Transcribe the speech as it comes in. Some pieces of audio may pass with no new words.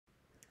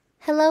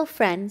Hello,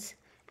 friends.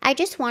 I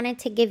just wanted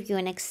to give you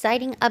an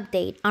exciting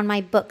update on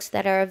my books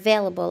that are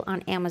available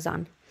on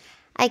Amazon.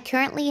 I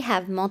currently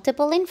have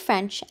multiple in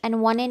French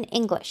and one in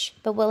English,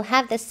 but will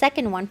have the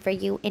second one for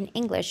you in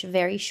English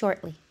very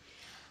shortly.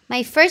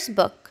 My first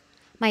book,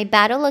 My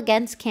Battle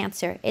Against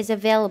Cancer, is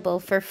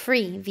available for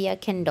free via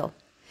Kindle.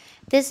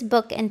 This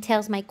book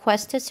entails my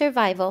quest to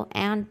survival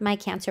and my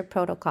cancer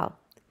protocol.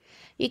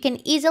 You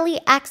can easily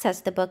access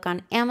the book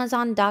on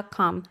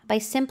Amazon.com by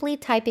simply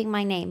typing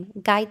my name,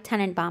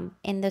 Guy+tenenbaum,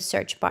 in the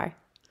search bar.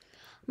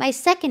 My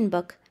second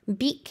book,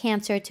 Beat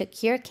Cancer to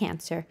Cure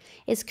Cancer,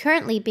 is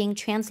currently being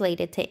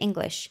translated to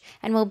English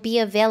and will be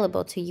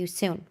available to you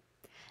soon.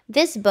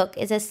 This book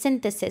is a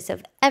synthesis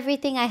of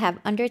everything I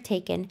have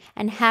undertaken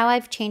and how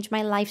I've changed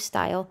my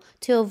lifestyle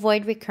to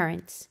avoid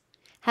recurrence.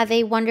 Have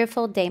a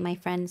wonderful day, my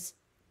friends.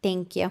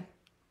 Thank you.